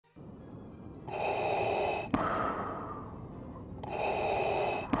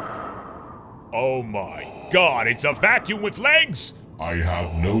Oh my god, it's a vacuum with legs! I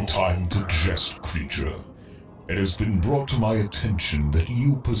have no time to jest, creature. It has been brought to my attention that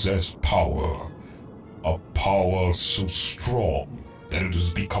you possess power. A power so strong that it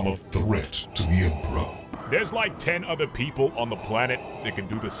has become a threat to the Emperor. There's like 10 other people on the planet that can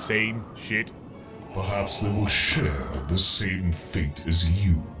do the same shit. Perhaps they will share the same fate as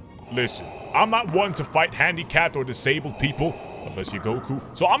you. Listen, I'm not one to fight handicapped or disabled people, unless you're Goku,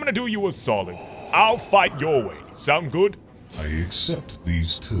 so I'm gonna do you a solid. I'll fight your way. Sound good? I accept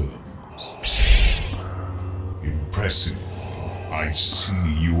these terms. Impressive. I see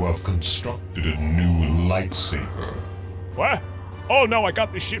you have constructed a new lightsaber. What? Oh no, I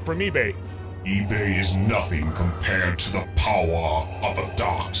got this shit from eBay. eBay is nothing compared to the power of the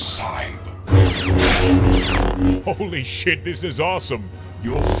dark side. Holy shit, this is awesome.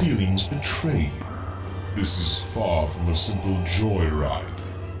 Your feelings betray you. This is far from a simple joyride.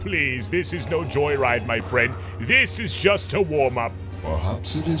 Please, this is no joyride, my friend. This is just a warm-up.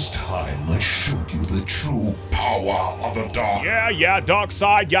 Perhaps it is time I showed you the true power of the dark. Yeah, dark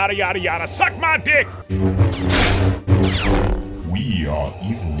side, yada yada yada. Suck my dick! We are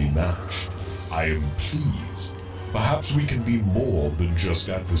evenly matched. I am pleased. Perhaps we can be more than just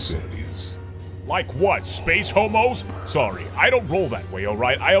adversaries. Like what, space homos? Sorry, I don't roll that way,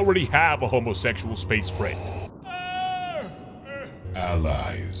 alright? I already have a homosexual space friend.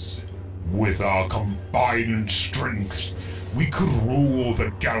 Allies. With our combined strength, we could rule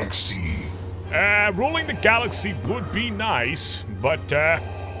the galaxy. Ruling the galaxy would be nice, but,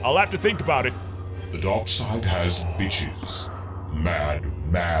 I'll have to think about it. The dark side has bitches. Mad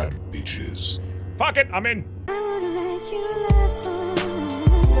bitches. Fuck it, I'm in. I wanna write you a love song.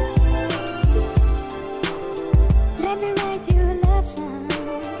 Let me write you a love song.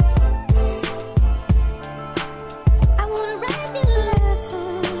 I wanna write you a love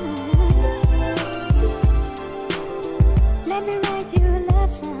song. Let me write you a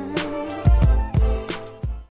love song.